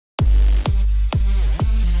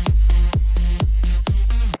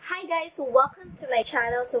guys! Welcome to my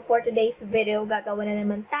channel. So for today's video, gagawa na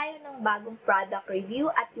naman tayo ng bagong product review.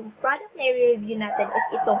 At yung product na i-review natin is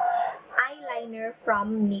itong eyeliner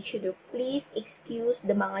from Nichido. Please excuse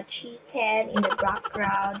the mga chicken in the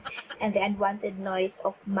background and the unwanted noise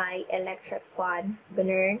of my electric fan.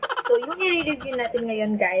 Ganun. So yung i-review natin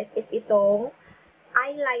ngayon guys is itong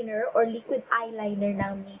eyeliner or liquid eyeliner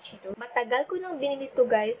ng Nichido. Matagal ko nang binili to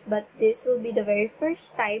guys, but this will be the very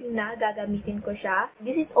first time na gagamitin ko siya.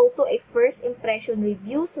 This is also a first impression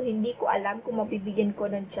review, so hindi ko alam kung mabibigyan ko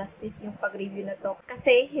ng justice yung pag-review na to.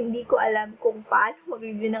 Kasi hindi ko alam kung paano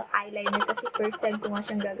mag-review ng eyeliner kasi first time ko nga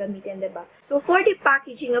siyang gagamitin, diba? So for the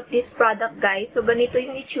packaging of this product guys, so ganito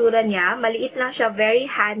yung itsura niya. Maliit lang siya, very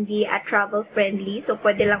handy at travel friendly. So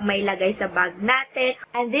pwede lang mailagay sa bag natin.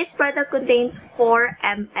 And this product contains 4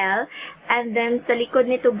 ml. And then, sa likod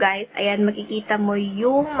nito guys, ayan, makikita mo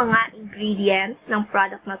yung mga ingredients ng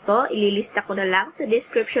product na to. Ililista ko na lang sa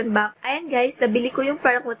description box. Ayan guys, nabili ko yung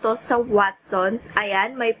product na to sa Watsons.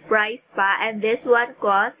 Ayan, may price pa. And this one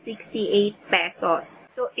costs 68 pesos.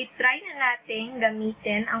 So, itry na natin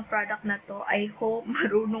gamitin ang product na to. I hope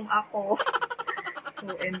marunong ako.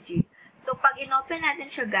 OMG. So, pag inopen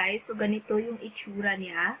natin siya guys, so ganito yung itsura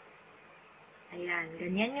niya. Ayan,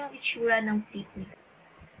 ganyan yung itsura ng tip niya.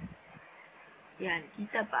 Ayan,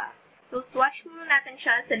 kita ba? So, swatch muna natin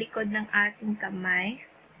siya sa likod ng ating kamay.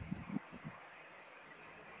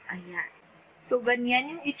 Ayan. So,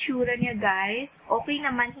 ganyan yung itsura niya, guys. Okay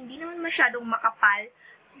naman, hindi naman masyadong makapal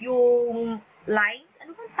yung lines.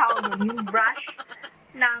 Ano bang tawag nun? Yung brush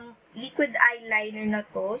ng liquid eyeliner na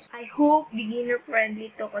to. I hope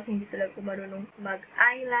beginner-friendly to kasi hindi talaga ko marunong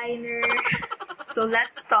mag-eyeliner. So,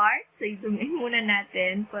 let's start. So, i-zoom in muna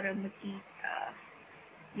natin para makita.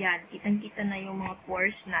 Yan, kitang-kita na yung mga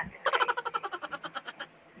pores natin, guys.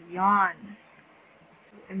 Yan.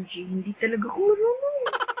 OMG, hindi talaga ko marunong.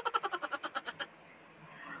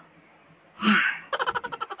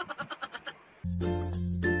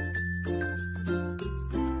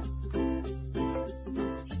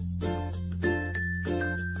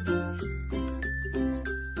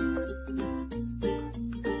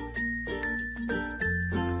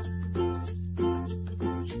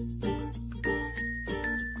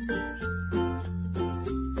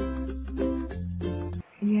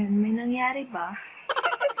 Yan, may nangyari ba?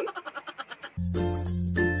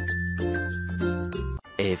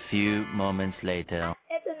 A few moments later.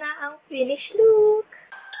 Ito na ang finished look.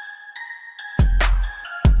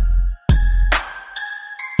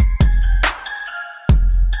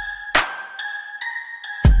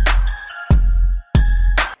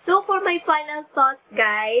 So, for my final thoughts,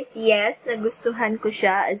 guys, yes, nagustuhan ko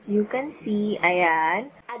siya. As you can see,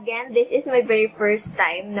 ayan. Again, this is my very first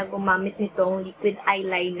time na gumamit nitong liquid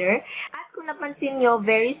eyeliner. At kung napansin nyo,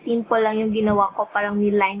 very simple lang yung ginawa ko. Parang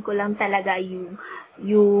niline ko lang talaga yung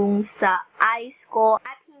sa eyes ko.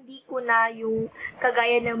 At hindi ko na yung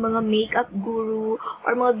kagaya ng mga makeup guru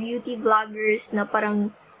or mga beauty vloggers na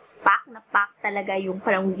parang pack na pack talaga yung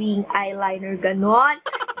parang wing eyeliner, ganon.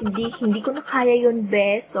 Hindi ko na kaya yun,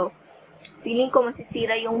 bes. So, feeling ko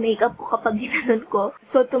masisira yung makeup ko kapag ginanon ko.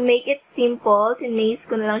 So, to make it simple, tinaze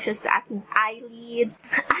ko na lang siya sa aking eyelids.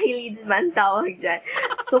 Eyelids man tawag dyan.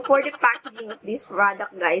 So, for the packaging of this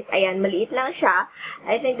product, guys, ayan, maliit lang siya.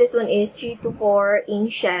 I think this one is 3 to 4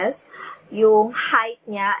 inches yung height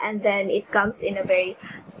niya. And then, it comes in a very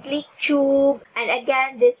sleek tube. And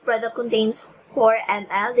again, this product contains 4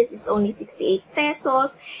 ml. This is only 68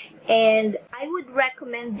 pesos. And I would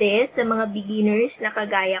recommend this sa mga beginners na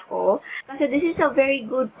kagaya ko. Kasi this is a very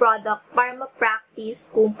good product para ma-practice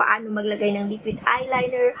kung paano maglagay ng liquid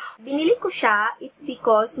eyeliner. Binili ko siya, it's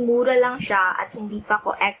because mura lang siya at hindi pa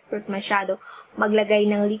ako expert masyado maglagay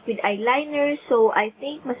ng liquid eyeliner. So, I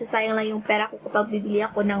think masasayang lang yung pera ko kapag bibili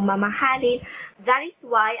ako ng mamahalin. That is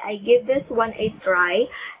why I give this one a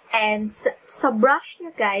try. And sa brush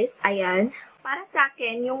niya guys, ayan. Para sa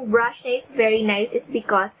akin, yung brush niya is very nice is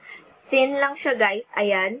because thin lang siya guys,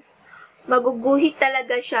 ayan. Maguguhit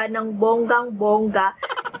talaga siya ng bonggang-bongga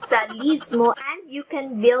sa lids mo and you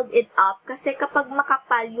can build it up kasi kapag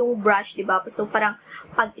makapal yung brush, diba? So parang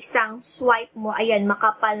pag isang swipe mo, ayan,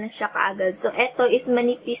 makapal na siya kaagad. So ito is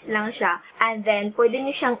manipis lang siya and then pwede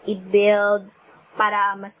niyo siyang i-build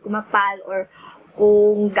para mas kumapal or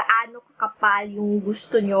kung gaano kakapal yung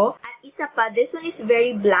gusto nyo. At isa pa, this one is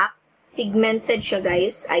very black. Pigmented siya,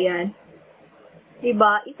 guys. Ayan.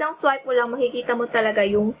 Diba? Isang swipe mo lang, makikita mo talaga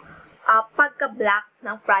yung pagka-black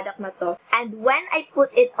ng product na to. And when I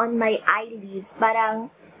put it on my eyelids,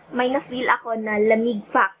 parang may na-feel ako na lamig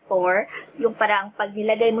factor. Yung parang pag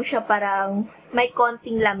nilagay mo siya parang may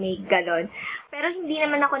konting lamig, ganon. Pero hindi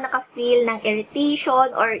naman ako naka-feel ng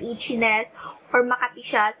irritation or itchiness or makati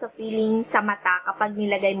siya sa feeling sa mata kapag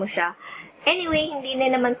nilagay mo siya. Anyway, hindi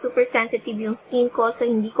na naman super sensitive yung skin ko, so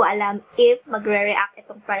hindi ko alam if magre-react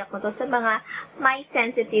itong product mo to sa mga may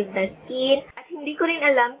sensitive na skin. At hindi ko rin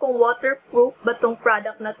alam kung waterproof ba tong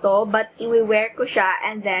product na to, but iwi-wear ko siya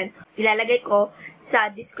and then ilalagay ko sa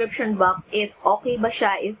description box if okay ba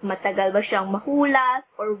siya, if matagal ba siyang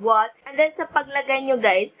mahulas or what. And then sa paglagay nyo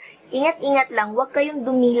guys, ingat-ingat lang, huwag kayong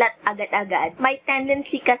dumilat agad-agad. May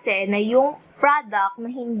tendency kasi na yung product na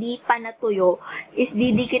hindi pa natuyo is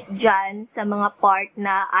didikit dyan sa mga part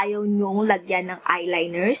na ayaw nyong lagyan ng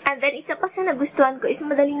eyeliners. And then, isa pa sa nagustuhan ko is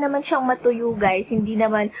madali naman siyang matuyo, guys. Hindi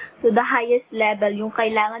naman to the highest level yung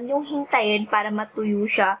kailangan nyong hintayin para matuyo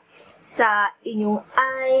siya sa inyong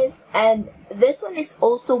eyes. And this one is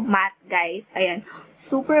also matte, guys. Ayan,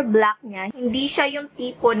 super black niya. Hindi siya yung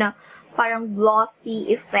tipo na parang glossy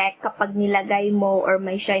effect kapag nilagay mo or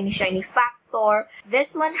may shiny factor.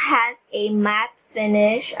 This one has a matte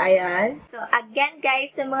finish. Ayan. So, again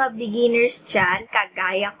guys, sa mga beginners dyan,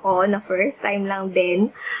 kagaya ko na first time lang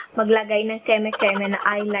din maglagay ng keme-keme na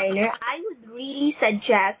eyeliner, I would really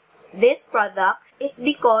suggest this product. It's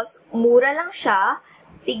because mura lang siya,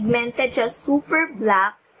 pigmented siya, super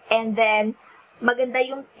black, and then maganda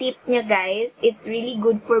yung tip niya guys. It's really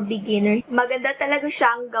good for beginner. Maganda talaga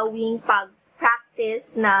siyang gawing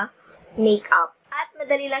pag-practice na makeups. At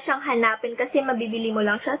madali lang siyang hanapin kasi mabibili mo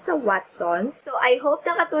lang siya sa Watsons. So, I hope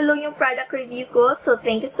nakatulong yung product review ko. So,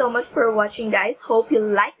 thank you so much for watching guys. Hope you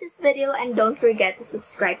like this video and don't forget to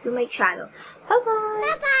subscribe to my channel. Bye-bye!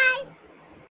 Bye-bye!